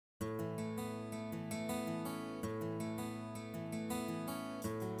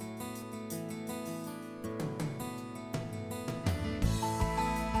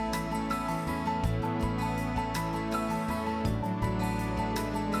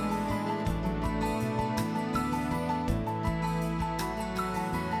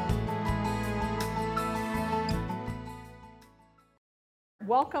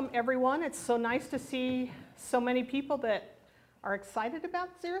Welcome everyone. It's so nice to see so many people that are excited about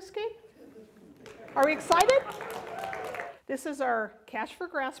Xeriscape. Are we excited? This is our Cash for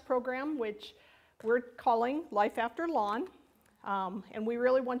Grass program, which we're calling Life After Lawn. And we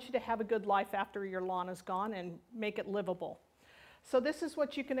really want you to have a good life after your lawn is gone and make it livable. So this is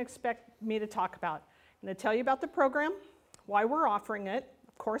what you can expect me to talk about. I'm going to tell you about the program, why we're offering it.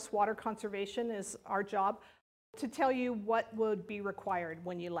 Of course, water conservation is our job. To tell you what would be required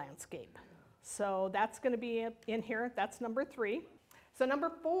when you landscape. So that's going to be in here. That's number 3. So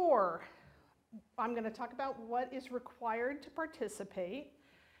number 4, I'm going to talk about what is required to participate.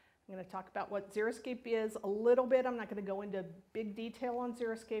 I'm going to talk about what Xeriscape is a little bit. I'm not going to go into big detail on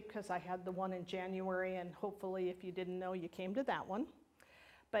Xeriscape because I had the one in January, and hopefully if you didn't know, you came to that one.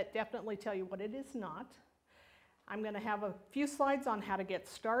 But definitely tell you what it is not. I'm going to have a few slides on how to get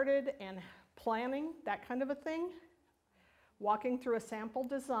started and planning, that kind of a thing, walking through a sample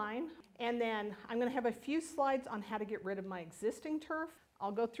design, and then I'm going to have a few slides on how to get rid of my existing turf.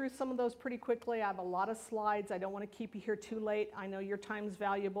 I'll go through some of those pretty quickly. I have a lot of slides. I don't want to keep you here too late. I know your time's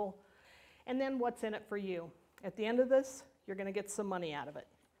valuable. And then what's in it for you. At the end of this, you're going to get some money out of it.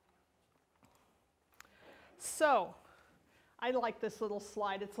 So, I like this little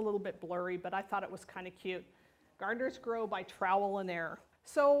slide. It's a little bit blurry, but I thought it was kind of cute. Gardeners grow by trowel and error.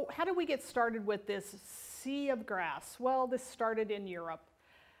 So how did we get started with this sea of grass? Well, this started in Europe.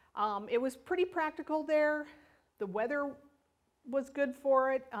 It was pretty practical there. The weather was good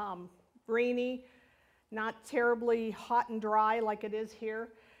for it, rainy, not terribly hot and dry like it is here.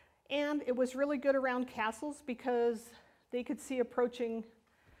 And it was really good around castles because they could see approaching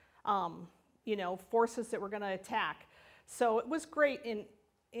forces that were going to attack. So it was great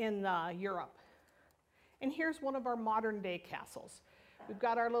in Europe. And here's one of our modern day castles. We've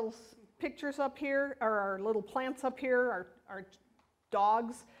got our little pictures up here, or our little plants up here, our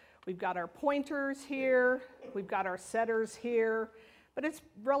dogs. We've got our pointers here. We've got our setters here. But it's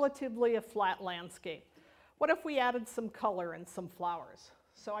relatively a flat landscape. What if we added some color and some flowers?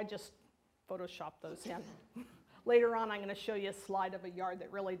 So I just photoshopped those in. Later on, I'm going to show you a slide of a yard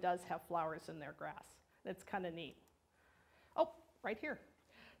that really does have flowers in their grass. It's kind of neat. Oh, right here.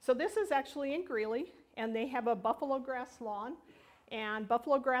 So this is actually in Greeley, and they have a buffalo grass lawn. And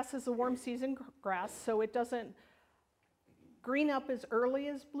buffalo grass is a warm season grass, so it doesn't green up as early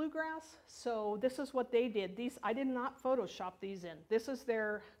as bluegrass. So this is what they did. I did not Photoshop these in. This is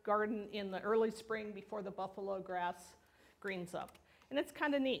their garden in the early spring before the buffalo grass greens up. And it's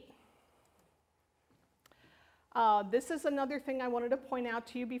kind of neat. This is another thing I wanted to point out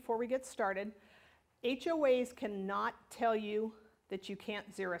to you before we get started. HOAs cannot tell you that you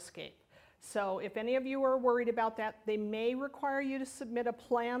can't Xeriscape. So if any of you are worried about that, they may require you to submit a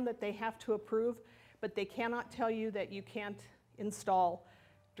plan that they have to approve, but they cannot tell you that you can't install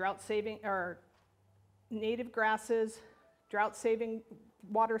drought-saving or native grasses, drought-saving,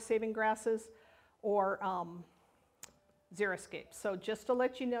 water-saving grasses, or Xeriscape. So just to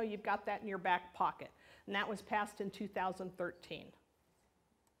let you know, you've got that in your back pocket. And that was passed in 2013.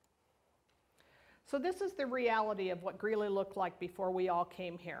 So this is the reality of what Greeley looked like before we all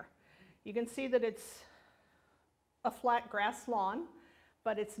came here. You can see that it's a flat grass lawn,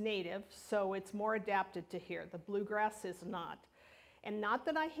 but it's native, so it's more adapted to here. The bluegrass is not. And not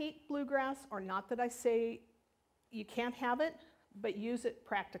that I hate bluegrass, or not that I say you can't have it, but use it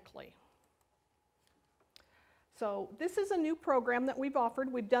practically. So this is a new program that we've offered.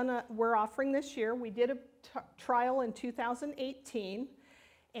 We're offering this year. We did a trial in 2018,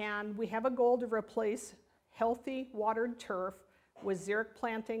 and we have a goal to replace healthy watered turf with xeric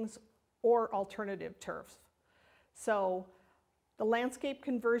plantings or alternative turfs. So the landscape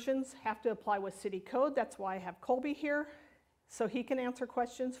conversions have to apply with city code. That's why I have Colby here, so he can answer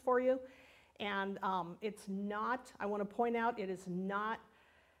questions for you. And it's not, I want to point out, it is not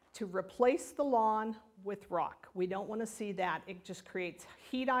to replace the lawn with rock. We don't want to see that. It just creates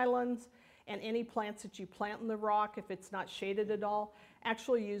heat islands, and any plants that you plant in the rock, if it's not shaded at all,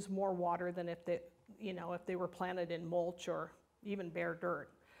 actually use more water than if they were planted in mulch or even bare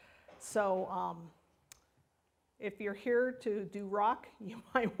dirt. So if you're here to do rock, you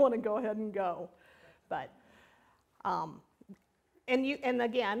might want to go ahead and go. But and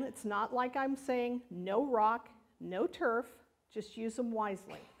again, it's not like I'm saying no rock, no turf, just use them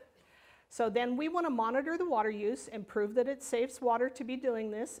wisely. So then we want to monitor the water use and prove that it saves water to be doing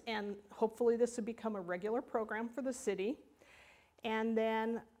this, and hopefully this will become a regular program for the city. And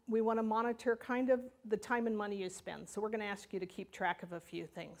then we want to monitor kind of the time and money you spend. So we're going to ask you to keep track of a few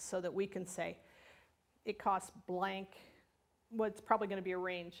things so that we can say it costs blank, well, it's probably going to be a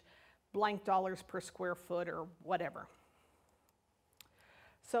range, blank dollars per square foot or whatever.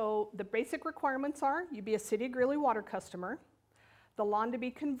 So the basic requirements are you be a City of Greeley water customer. The lawn to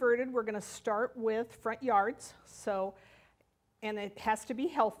be converted, we're going to start with front yards, and it has to be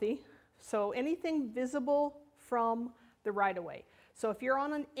healthy. So anything visible from the right-of-way. So if you're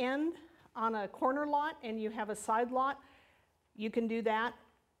on an end, on a corner lot, and you have a side lot, you can do that.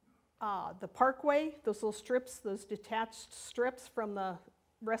 The parkway, those little strips, those detached strips from the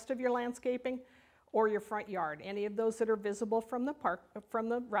rest of your landscaping, or your front yard, any of those that are visible from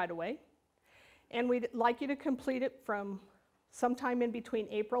the right-of-way. And we'd like you to complete it from sometime in between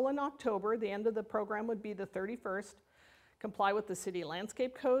April and October. The end of the program would be the 31st. Comply with the city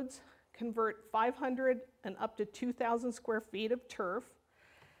landscape codes, convert 500 and up to 2,000 square feet of turf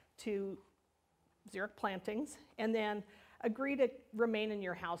to xeric plantings, and then agree to remain in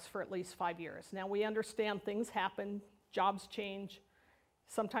your house for at least 5 years. Now we understand things happen, jobs change,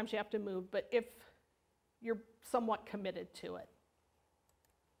 sometimes you have to move, but if you're somewhat committed to it.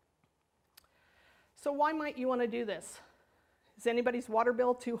 So why might you want to do this? Is anybody's water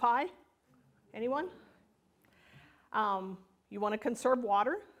bill too high? Anyone? You want to conserve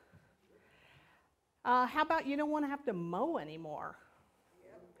water? How about you don't want to have to mow anymore?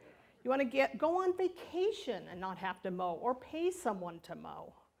 You want to go on vacation and not have to mow, or pay someone to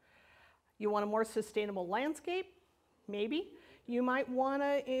mow. You want a more sustainable landscape? Maybe. You might want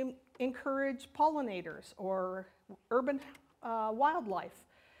to encourage pollinators or urban wildlife.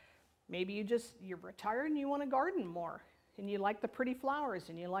 Maybe you're retired and you want to garden more, and you like the pretty flowers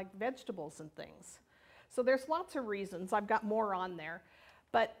and you like vegetables and things. So there's lots of reasons. I've got more on there.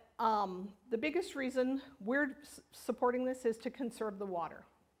 But the biggest reason we're supporting this is to conserve the water.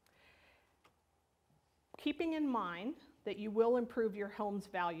 Keeping in mind that you will improve your home's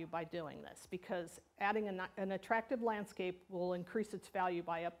value by doing this, because adding an attractive landscape will increase its value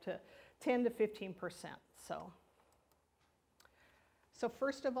by up to 10 to 15%. So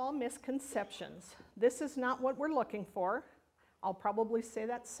first of all, misconceptions. This is not what we're looking for. I'll probably say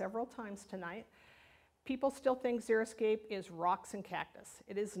that several times tonight. People still think xeriscape is rocks and cactus.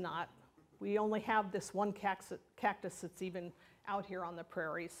 It is not. We only have this one cactus that's even out here on the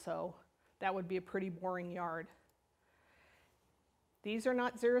prairies, so that would be a pretty boring yard. These are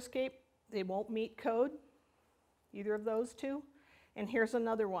not xeriscape. They won't meet code, either of those two. And here's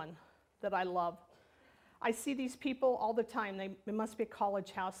another one that I love. I see these people all the time. It must be a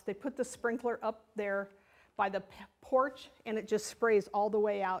college house. They put the sprinkler up there by the porch, and it just sprays all the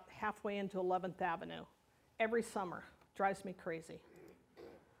way out halfway into 11th Avenue. Every summer. Drives me crazy.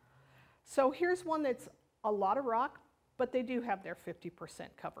 So here's one that's a lot of rock, but they do have their 50%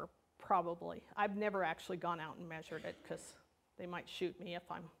 cover, probably. I've never actually gone out and measured it because they might shoot me if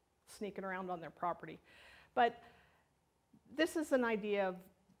I'm sneaking around on their property. But this is an idea of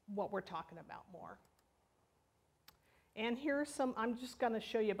what we're talking about more. And here's some, I'm just going to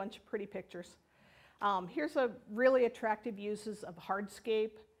show you a bunch of pretty pictures. Here's a really attractive uses of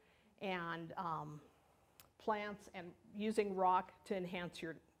hardscape and plants and using rock to enhance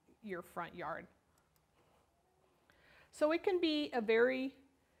your front yard. So it can be a very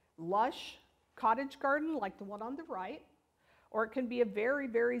lush cottage garden like the one on the right, or it can be a very,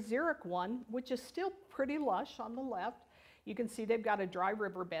 very xeric one, which is still pretty lush on the left. You can see they've got a dry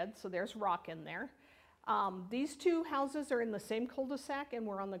riverbed, so there's rock in there. These two houses are in the same cul-de-sac and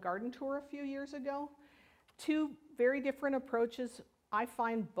were on the garden tour a few years ago. Two very different approaches. I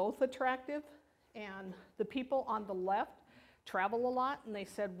find both attractive, and the people on the left travel a lot, and they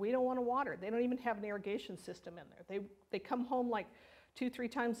said, we don't want to water. They don't even have an irrigation system in there. They come home like 2-3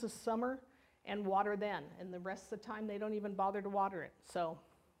 times this summer and water then, and the rest of the time they don't even bother to water it. So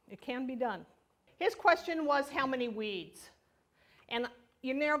it can be done. His question was how many weeds? And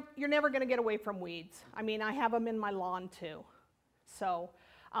you're never going to get away from weeds. I mean, I have them in my lawn too. So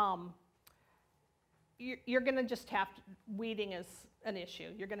you're going to just have to, weeding is an issue.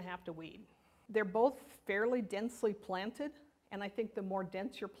 You're going to have to weed. They're both fairly densely planted, and I think the more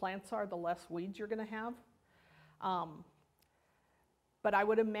dense your plants are, the less weeds you're going to have. But I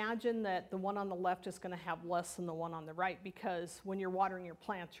would imagine that the one on the left is going to have less than the one on the right, because when you're watering your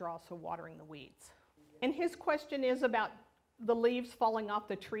plants, you're also watering the weeds. And his question is about the leaves falling off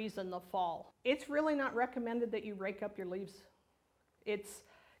the trees in the fall. It's really not recommended that you rake up your leaves. It's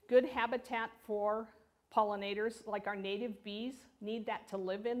good habitat for pollinators, like our native bees need that to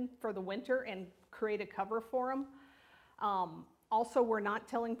live in for the winter and create a cover for them. Also, we're not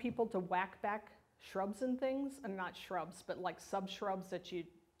telling people to whack back shrubs and things, and not shrubs, but like sub-shrubs that you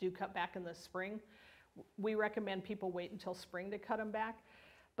do cut back in the spring. We recommend people wait until spring to cut them back.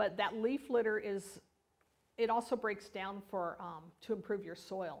 But that leaf litter it also breaks down to improve your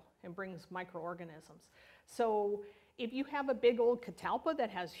soil and brings microorganisms. So If you have a big old catalpa that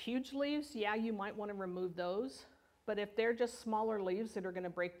has huge leaves, yeah, you might want to remove those. But if they're just smaller leaves that are going to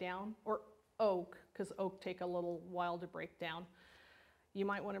break down, or oak, because oak take a little while to break down, you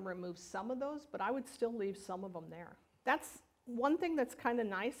might want to remove some of those, but I would still leave some of them there. That's one thing that's kind of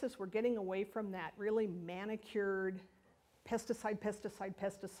nice, is we're getting away from that really manicured pesticide, pesticide,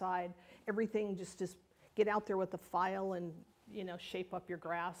 pesticide. Everything just get out there with a file and, you know, shape up your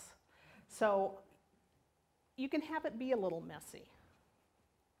grass. So you can have it be a little messy,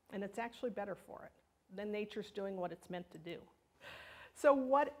 and it's actually better for it. Then nature's doing what it's meant to do. So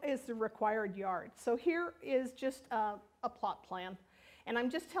what is the required yard? So here is just a plot plan. And I'm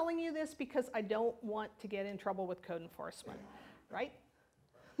just telling you this because I don't want to get in trouble with code enforcement, right?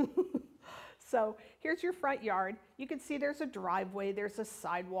 So here's your front yard. You can see there's a driveway, there's a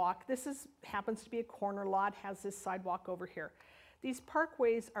sidewalk. This happens to be a corner lot, has this sidewalk over here. These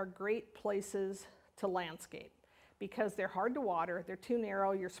parkways are great places to landscape because they're hard to water, they're too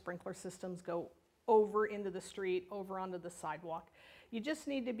narrow, your sprinkler systems go over into the street, over onto the sidewalk. You just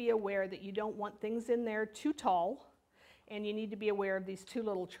need to be aware that you don't want things in there too tall, and you need to be aware of these two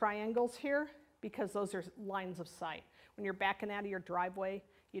little triangles here because those are lines of sight. When you're backing out of your driveway,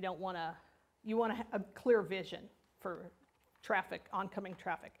 you want to have a clear vision for traffic, oncoming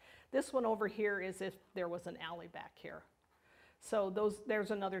traffic. This one over here is if there was an alley back here. So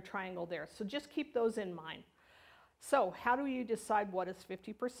there's another triangle there. So just keep those in mind. So how do you decide what is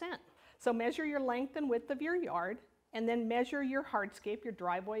 50%? So measure your length and width of your yard, and then measure your hardscape, your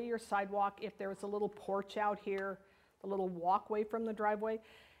driveway, your sidewalk, if there was a little porch out here, a little walkway from the driveway,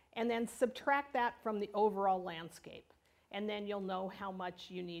 and then subtract that from the overall landscape. And then you'll know how much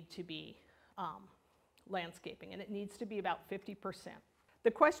you need to be landscaping, and it needs to be about 50%.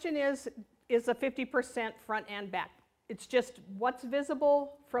 The question is a 50% front and back? It's just what's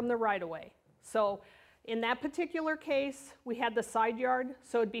visible from the right-of-way. So in that particular case, we had the side yard,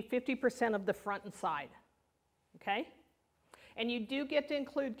 so it'd be 50% of the front and side, okay? And you do get to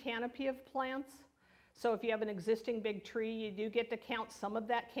include canopy of plants. So if you have an existing big tree, you do get to count some of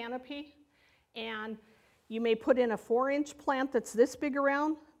that canopy. And you may put in a 4-inch plant that's this big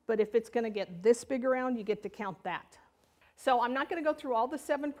around, but if it's going to get this big around, you get to count that. So I'm not going to go through all the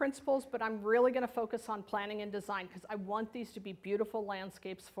 7 principles, but I'm really going to focus on planning and design because I want these to be beautiful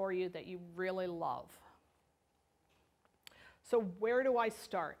landscapes for you that you really love. So where do I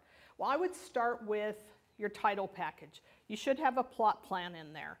start? Well, I would start with your title package. You should have a plot plan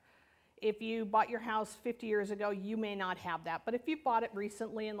in there. If you bought your house 50 years ago, you may not have that. But if you bought it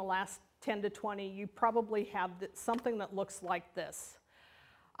recently in the last 10 to 20, you probably have something that looks like this.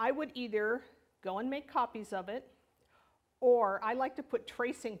 I would either go and make copies of it, or I like to put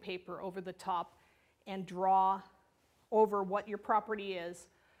tracing paper over the top and draw over what your property is,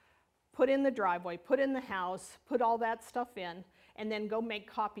 put in the driveway, put in the house, put all that stuff in, and then go make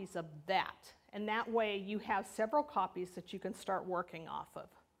copies of that. And that way you have several copies that you can start working off of.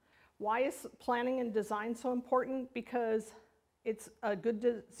 Why is planning and design so important? Because it's a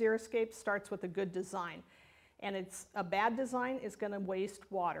good xeriscape starts with a good design. And a bad design is going to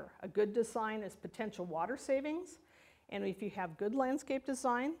waste water. A good design is potential water savings. And if you have good landscape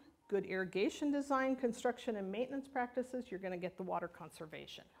design, good irrigation design, construction and maintenance practices, you're going to get the water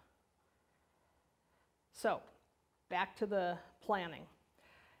conservation. So, back to the planning.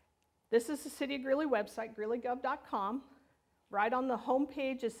 This is the City of Greeley website, greeleygov.com. Right on the home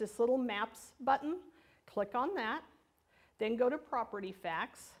page is this little maps button. Click on that. Then go to property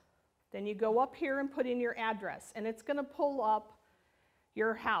facts. Then you go up here and put in your address. And it's going to pull up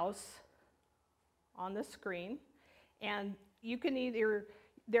your house on the screen. And you can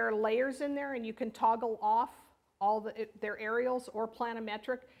there are layers in there, and you can toggle off all their aerials or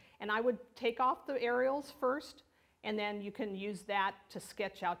planimetric. And I would take off the aerials first, and then you can use that to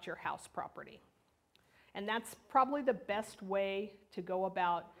sketch out your house property. And that's probably the best way to go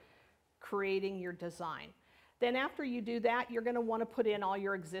about creating your design. Then after you do that, you're going to want to put in all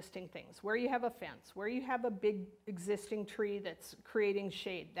your existing things. Where you have a fence, where you have a big existing tree that's creating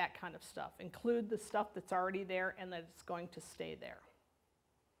shade, that kind of stuff. Include the stuff that's already there and that it's going to stay there.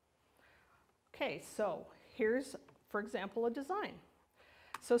 Okay, so here's, for example, a design.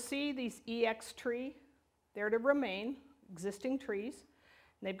 So see these EX tree, they're to remain, existing trees.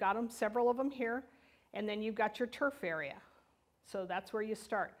 And they've got them, several of them here. And then you've got your turf area. So that's where you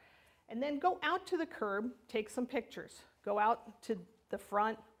start. And then go out to the curb, take some pictures. Go out to the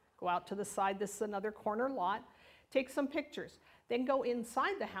front, go out to the side. This is another corner lot. Take some pictures. Then go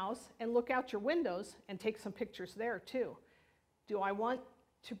inside the house and look out your windows and take some pictures there too. Do I want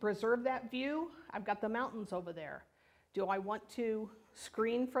to preserve that view? I've got the mountains over there. Do I want to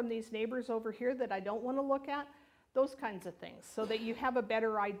screen from these neighbors over here that I don't want to look at? those kinds of things, so that you have a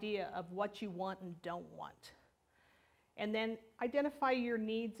better idea of what you want and don't want. And then identify your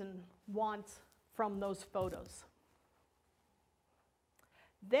needs and wants from those photos.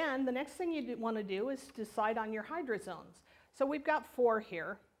 Then the next thing you want to do is decide on your hydrozones. So we've got 4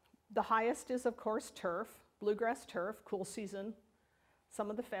 here. The highest is, of course, turf, bluegrass turf, cool season, some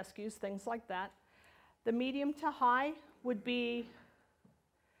of the fescues, things like that. The medium to high would be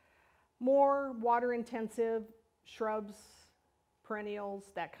more water-intensive shrubs,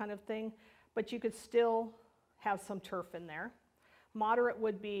 perennials, that kind of thing, but you could still have some turf in there. Moderate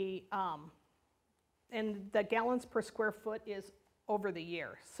would be, and the gallons per square foot is over the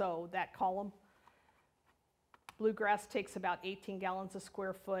year, so that column. Bluegrass takes about 18 gallons a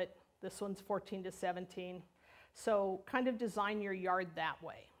square foot. This one's 14 to 17. So kind of design your yard that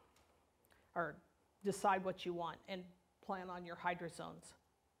way, or decide what you want and plan on your hydrozones.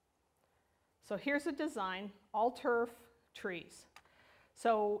 So here's a design, all turf, trees.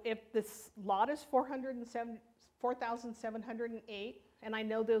 So if this lot is 4,708, and I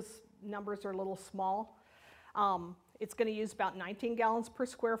know those numbers are a little small, it's going to use about 19 gallons per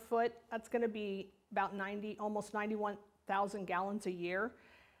square foot. That's going to be about almost 91,000 gallons a year.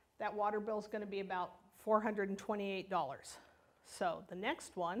 That water bill is going to be about $428. So the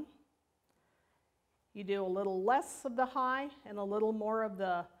next one, you do a little less of the high and a little more of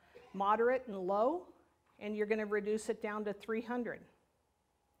the moderate and low, and you're going to reduce it down to 300.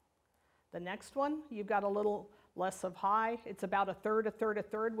 The next one, you've got a little less of high. It's about a third, a third, a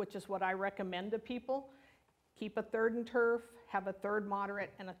third, which is what I recommend to people. Keep a third in turf, have a third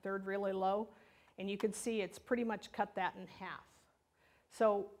moderate, and a third really low. And you can see it's pretty much cut that in half.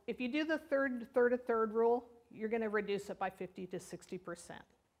 So if you do the third, third, a third rule, you're going to reduce it by 50 to 60%,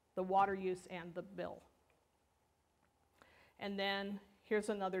 the water use and the bill. And then here's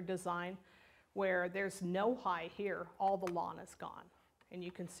another design where there's no high here. All the lawn is gone. And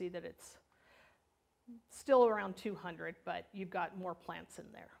you can see that it's still around 200, but you've got more plants in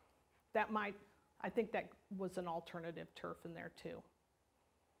there. That might, I think that was an alternative turf in there too.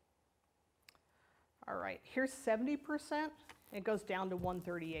 All right, here's 70%. It goes down to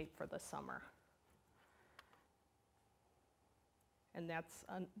 138 for the summer. And that's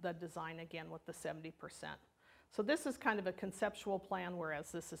the design again with the 70%. So this is kind of a conceptual plan,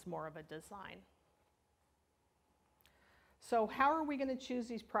 whereas this is more of a design. So how are we going to choose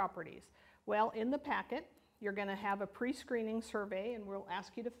these properties? Well, in the packet, you're going to have a pre-screening survey, and we'll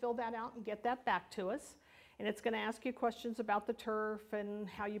ask you to fill that out and get that back to us. And it's going to ask you questions about the turf and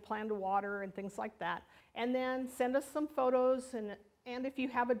how you plan to water and things like that. And then send us some photos, and if you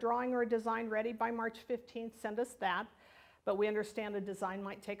have a drawing or a design ready by March 15th, send us that. But we understand a design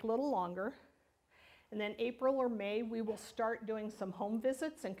might take a little longer. And then April or May, we will start doing some home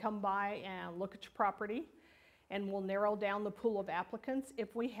visits and come by and look at your property. And we'll narrow down the pool of applicants.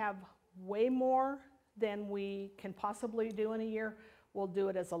 If we have way more than we can possibly do in a year, we'll do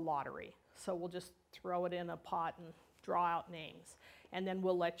it as a lottery. So we'll just throw it in a pot and draw out names. And then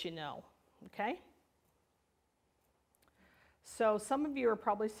we'll let you know, okay? So some of you are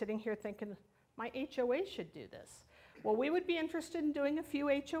probably sitting here thinking, my HOA should do this. Well, we would be interested in doing a few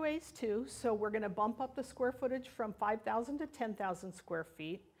HOAs too, so we're going to bump up the square footage from 5,000 to 10,000 square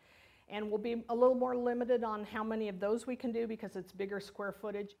feet. And we'll be a little more limited on how many of those we can do because it's bigger square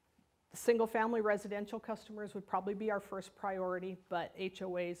footage. The single-family residential customers would probably be our first priority, but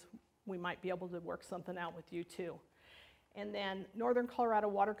HOAs, we might be able to work something out with you too. And then Northern Colorado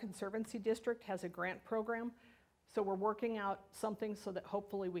Water Conservancy District has a grant program, so we're working out something so that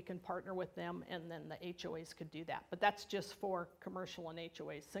hopefully we can partner with them, and then the HOAs could do that. But that's just for commercial and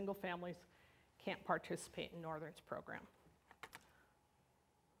HOAs. Single families can't participate in Northern's program.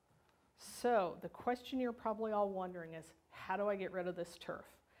 So the question you're probably all wondering is, how do I get rid of this turf?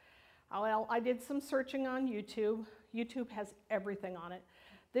 Well, I did some searching on YouTube. YouTube has everything on it.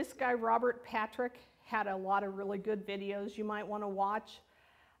 This guy, Robert Patrick, had a lot of really good videos you might want to watch.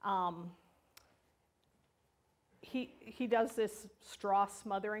 He does this straw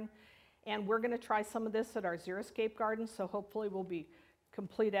smothering, and we're going to try some of this at our xeriscape garden, so hopefully we'll be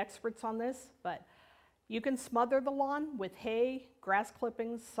complete experts on this. But you can smother the lawn with hay, grass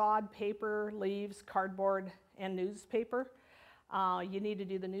clippings, sod, paper, leaves, cardboard, and newspaper. You need to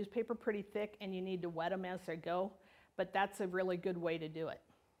do the newspaper pretty thick, and you need to wet them as they go, but that's a really good way to do it.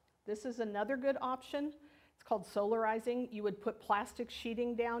 This is another good option. It's called solarizing. You would put plastic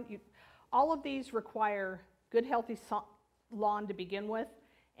sheeting down. All of these require good, healthy lawn to begin with,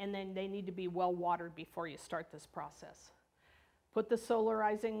 and then they need to be well watered before you start this process. Put the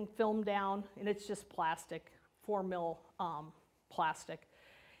solarizing film down, and it's just plastic, 4 mil plastic,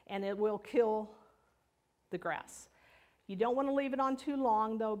 and it will kill the grass. You don't want to leave it on too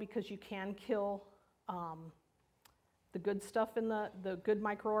long though, because you can kill the good stuff in the good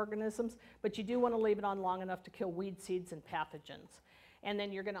microorganisms, but you do want to leave it on long enough to kill weed seeds and pathogens. And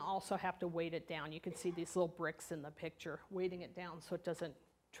then you're going to also have to weight it down. You can see these little bricks in the picture, weighting it down so it doesn't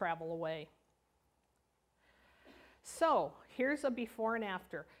travel away. So here's a before and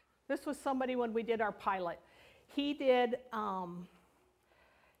after. This was somebody when we did our pilot. He did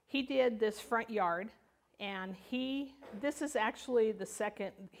this front yard, and this is actually the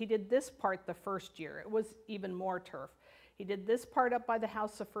second, he did this part the first year. It was even more turf. He did this part up by the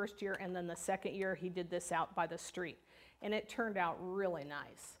house the first year, and then the second year he did this out by the street. And it turned out really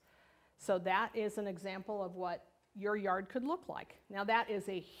nice. So that is an example of what your yard could look like. Now that is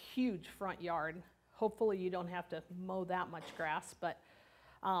a huge front yard. Hopefully you don't have to mow that much grass, but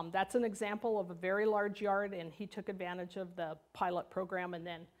that's an example of a very large yard, and he took advantage of the pilot program, and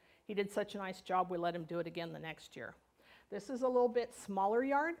then he did such a nice job we let him do it again the next year. This is a little bit smaller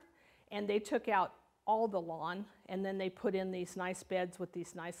yard, and they took out all the lawn, and then they put in these nice beds with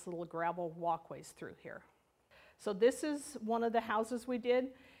these nice little gravel walkways through here. So this is one of the houses we did,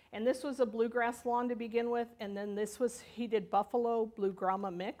 and this was a bluegrass lawn to begin with, and then he did buffalo blue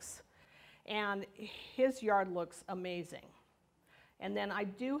grama mix, and his yard looks amazing. And then I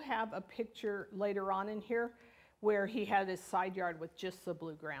do have a picture later on in here where he had his side yard with just the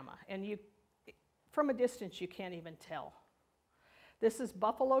blue grama, and from a distance you can't even tell. This is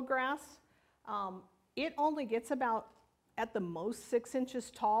buffalo grass. It only gets about at the most 6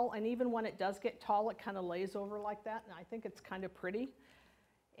 inches tall, and even when it does get tall, it kind of lays over like that, and I think it's kind of pretty.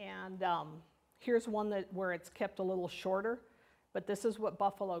 And here's one where it's kept a little shorter, but this is what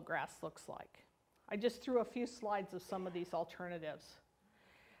buffalo grass looks like. I just threw a few slides of some of these alternatives.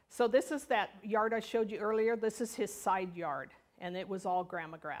 So this is that yard I showed you earlier. This is his side yard, and it was all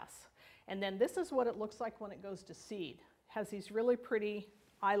grama grass. And then this is what it looks like when it goes to seed. It has these really pretty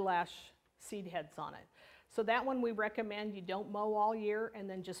eyelash seed heads on it. So that one we recommend you don't mow all year, and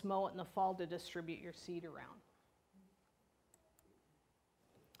then just mow it in the fall to distribute your seed around.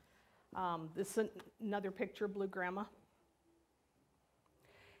 This is another picture of blue grama.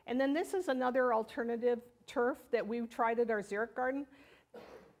 And then this is another alternative turf that we tried at our xeric garden.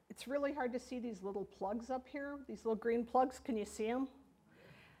 It's really hard to see these little plugs up here, these little green plugs. Can you see them?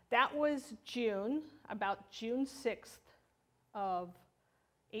 That was June, about June 6th of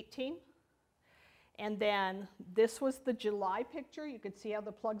 18. And then this was the July picture. You could see how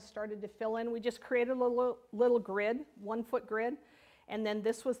the plugs started to fill in. We just created a little grid, 1 foot grid. And then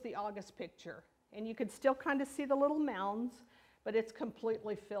this was the August picture. And you could still kind of see the little mounds, but it's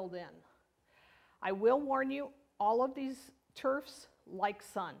completely filled in. I will warn you, all of these turfs like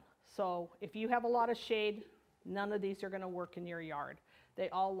sun. So if you have a lot of shade, none of these are going to work in your yard. They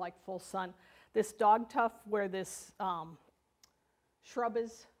all like full sun. This dog tuff where this shrub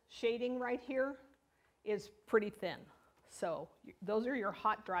is shading right here is pretty thin. So those are your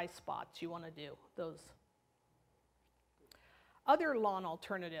hot, dry spots you want to do, those. Other lawn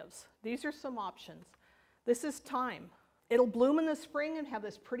alternatives. These are some options. This is thyme. It'll bloom in the spring and have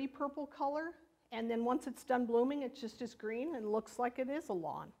this pretty purple color, and then once it's done blooming, it's just as green and looks like it is a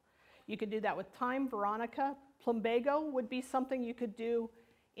lawn. You could do that with thyme, veronica. Plumbago would be something you could do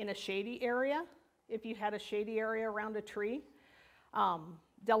in a shady area, if you had a shady area around a tree.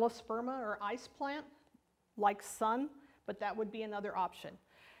 Delosperma or ice plant likes sun, but that would be another option.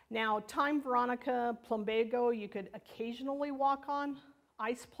 Now, thyme, veronica, plumbago, you could occasionally walk on.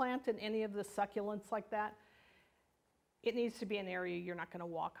 Ice plant and any of the succulents like that, it needs to be an area you're not going to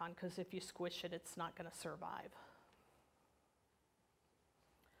walk on, because if you squish it, it's not going to survive.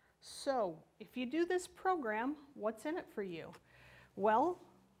 So, if you do this program, what's in it for you? Well,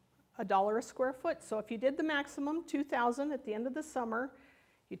 $1 a square foot. So if you did the maximum, $2,000 at the end of the summer,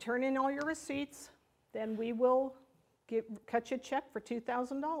 you turn in all your receipts, then we will cut you a check for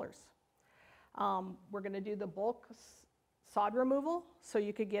 $2,000. We're going to do the bulk sod removal, so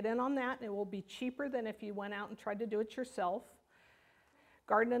you could get in on that, and it will be cheaper than if you went out and tried to do it yourself.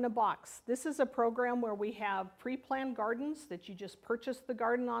 Garden in a Box. This is a program where we have pre-planned gardens that you just purchase the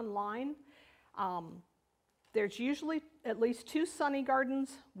garden online. There's usually at least 2 sunny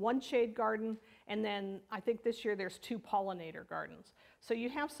gardens, 1 shade garden, and then I think this year there's 2 pollinator gardens. So you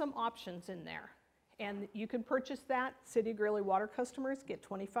have some options in there. And you can purchase that. City of Greeley water customers get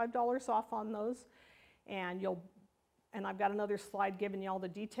 $25 off on those, and I've got another slide giving you all the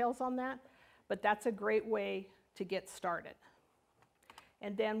details on that, but that's a great way to get started.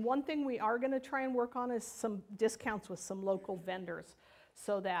 And then one thing we are going to try and work on is some discounts with some local vendors,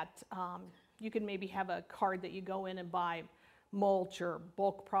 so that you can maybe have a card that you go in and buy mulch or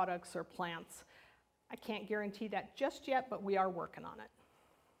bulk products or plants. I can't guarantee that just yet, but we are working on it.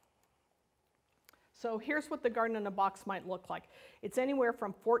 So here's what the garden in a box might look like. It's anywhere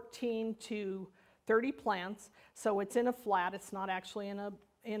from 14 to 30 plants, so it's in a flat. It's not actually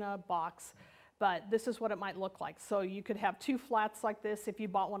in a box, but this is what it might look like. So you could have 2 flats like this. If you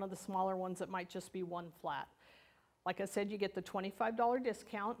bought one of the smaller ones, it might just be 1 flat. Like I said, you get the $25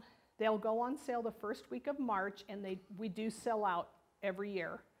 discount. They'll go on sale the first week of March, and we do sell out every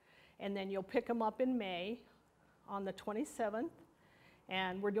year. And then you'll pick them up in May on the 27th.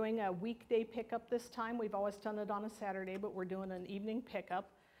 And we're doing a weekday pickup this time. We've always done it on a Saturday, but we're doing an evening pickup,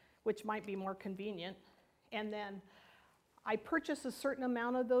 which might be more convenient. And then I purchase a certain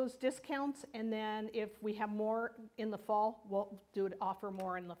amount of those discounts, and then if we have more in the fall, we'll offer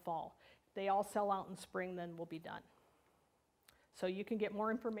more in the fall. If they all sell out in spring, then we'll be done. So you can get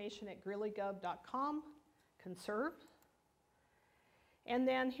more information at greeleygov.com, conserve. And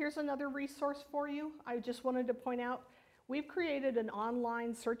then here's another resource for you. I just wanted to point out, we've created an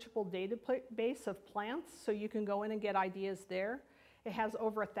online searchable database of plants, so you can go in and get ideas there. It has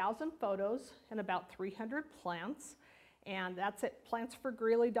over 1,000 photos and about 300 plants, and that's at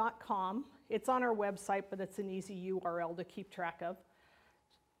plantsforgreeley.com. It's on our website, but it's an easy URL to keep track of,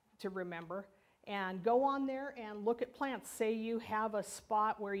 to remember. And go on there and look at plants. Say you have a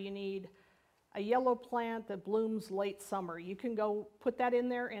spot where you need a yellow plant that blooms late summer. You can go put that in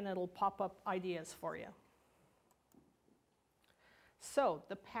there and it'll pop up ideas for you. So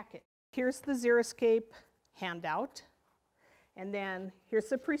the packet. Here's the Xeriscape handout. And then here's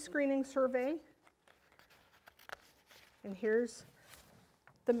the pre-screening survey. And here's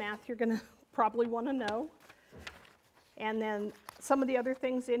the math you're going to probably want to know. And then some of the other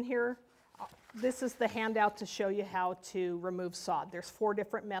things in here. This is the handout to show you how to remove sod. There's 4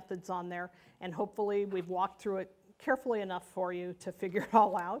 different methods on there, and hopefully we've walked through it carefully enough for you to figure it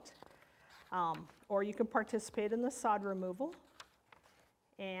all out. Or you can participate in the sod removal.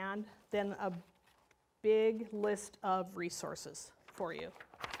 And then a big list of resources for you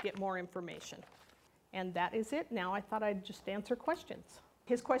to get more information. And that is it. Now I thought I'd just answer questions.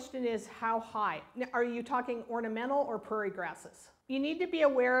 His question is, how high? Now, are you talking ornamental or prairie grasses? You need to be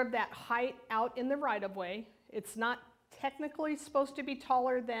aware of that height out in the right-of-way. It's not technically supposed to be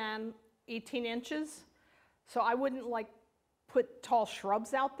taller than 18 inches, so I wouldn't put tall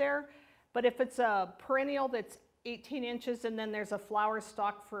shrubs out there. But if it's a perennial that's 18 inches and then there's a flower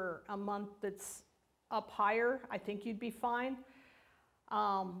stalk for a month that's up higher, I think you'd be fine.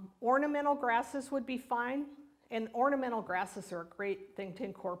 Ornamental grasses would be fine, and ornamental grasses are a great thing to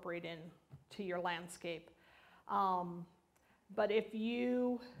incorporate into your landscape. But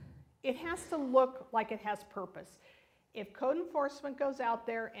it has to look like it has purpose. If code enforcement goes out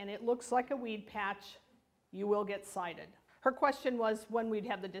there and it looks like a weed patch, you will get cited. Her question was when we'd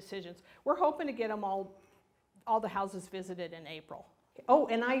have the decisions. We're hoping to get them all the houses visited in April. Oh,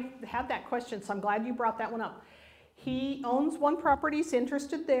 and I had that question, so I'm glad you brought that one up. He owns one property, he's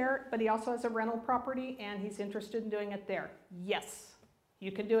interested there, but he also has a rental property and he's interested in doing it there. Yes,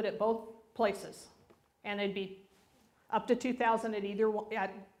 you can do it at both places, and it'd be up to $2,000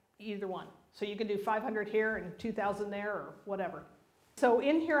 at either one. So you can do $500 here and $2,000 there or whatever. So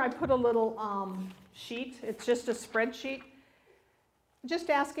in here I put a little sheet. It's just a spreadsheet. Just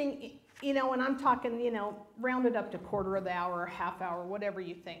asking, and I'm talking, round it up to quarter of the hour, half hour, whatever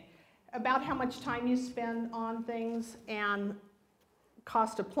you think, about how much time you spend on things and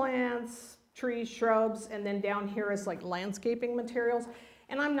cost of plants, trees, shrubs, and then down here is like landscaping materials.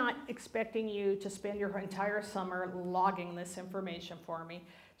 And I'm not expecting you to spend your entire summer logging this information for me.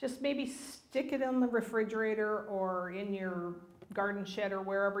 Just maybe stick it in the refrigerator or in your garden shed or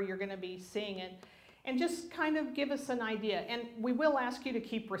wherever you're going to be seeing it, and just kind of give us an idea. And we will ask you to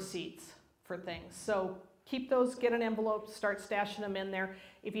keep receipts for things. So keep those, get an envelope, start stashing them in there.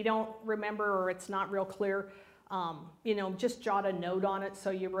 If you don't remember or it's not real clear, just jot a note on it so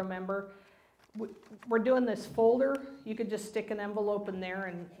you remember. We're doing this folder. You could just stick an envelope in there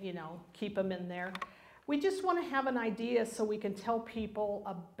and, keep them in there. We just want to have an idea so we can tell people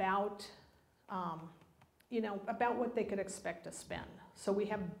about, about what they could expect to spend. So we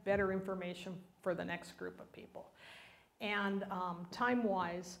have better information for the next group of people. And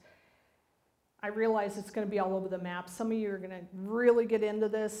time-wise, I realize it's going to be all over the map. Some of you are going to really get into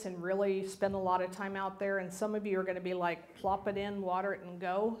this and really spend a lot of time out there, and some of you are going to be like, plop it in, water it, and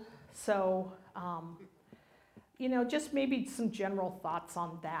go. So, just maybe some general thoughts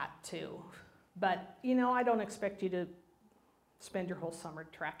on that too. But, I don't expect you to spend your whole summer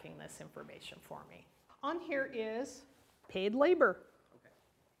tracking this information for me. On here is paid labor. Okay.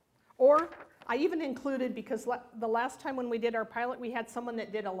 Or I even included, because the last time when we did our pilot, we had someone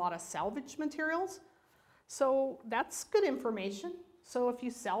that did a lot of salvage materials. So that's good information. So if you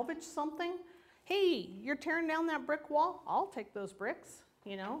salvage something, hey, you're tearing down that brick wall, I'll take those bricks,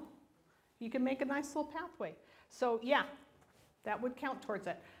 you know. You can make a nice little pathway. So yeah, that would count towards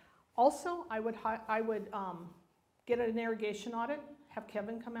it. Also, I would get an irrigation audit, have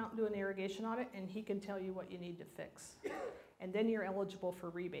Kevin come out and do an irrigation audit, and he can tell you what you need to fix. And then you're eligible for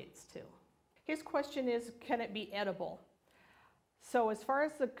rebates too. His question is, can it be edible? So as far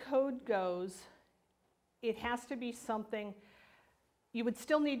as the code goes, it has to be something, you would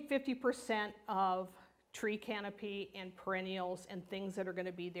still need 50% of tree canopy and perennials and things that are going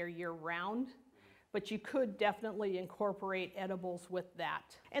to be there year round, but you could definitely incorporate edibles with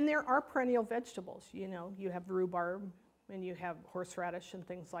that. And there are perennial vegetables, you know, you have rhubarb and you have horseradish and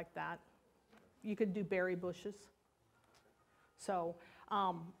things like that. You could do berry bushes. So,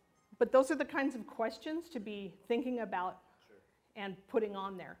 but those are the kinds of questions to be thinking about and putting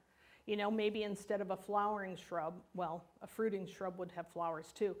on there. You know, maybe instead of a flowering shrub, well, a fruiting shrub would have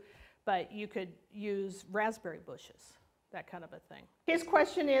flowers too, but you could use raspberry bushes, that kind of a thing. His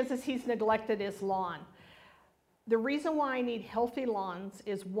question is he's neglected his lawn. The reason why I need healthy lawns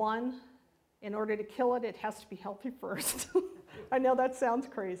is, one, in order to kill it, it has to be healthy first. I know that sounds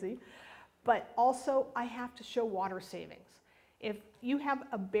crazy, but also I have to show water savings. If you have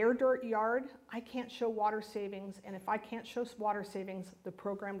a bare dirt yard, I can't show water savings, and if I can't show water savings, the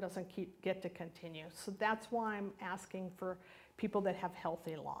program doesn't get to continue. So that's why I'm asking for people that have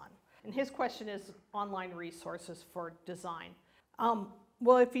healthy lawn. And his question is online resources for design.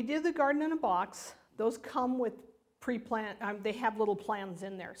 Well, if you do the garden in a box, those come with pre-plant, they have little plans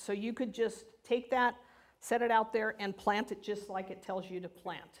in there. So you could just take that, set it out there, and plant it just like it tells you to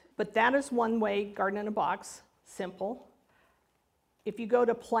plant. But that is one way, garden in a box, simple. If you go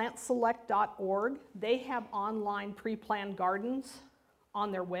to plantselect.org, they have online pre-planned gardens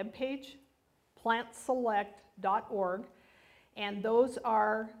on their webpage, plantselect.org, and those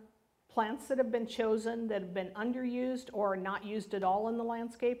are plants that have been chosen that have been underused or not used at all in the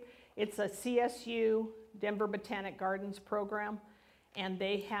landscape. It's a CSU, Denver Botanic Gardens program, and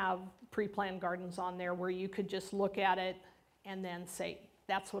they have pre-planned gardens on there where you could just look at it and then say,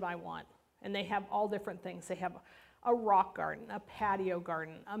 that's what I want. And they have all different things. They have a rock garden, a patio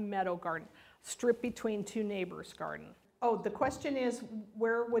garden, a meadow garden, strip between two neighbors garden. Oh, the question is,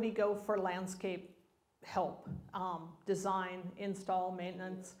 where would he go for landscape help? Design, install,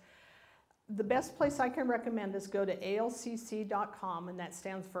 maintenance. The best place I can recommend is go to alcc.com, and that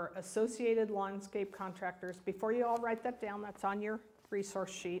stands for Associated Landscape Contractors. Before you all write that down, that's on your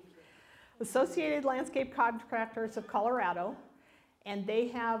resource sheet. Associated Landscape Contractors of Colorado. And they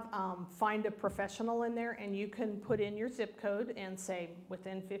have find a professional in there, and you can put in your zip code and say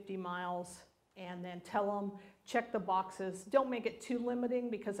within 50 miles, and then tell them, check the boxes. Don't make it too limiting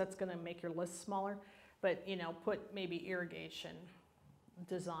because that's going to make your list smaller, but you know, put maybe irrigation,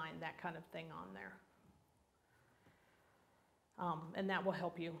 design, that kind of thing on there. And that will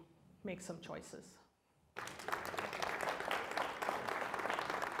help you make some choices.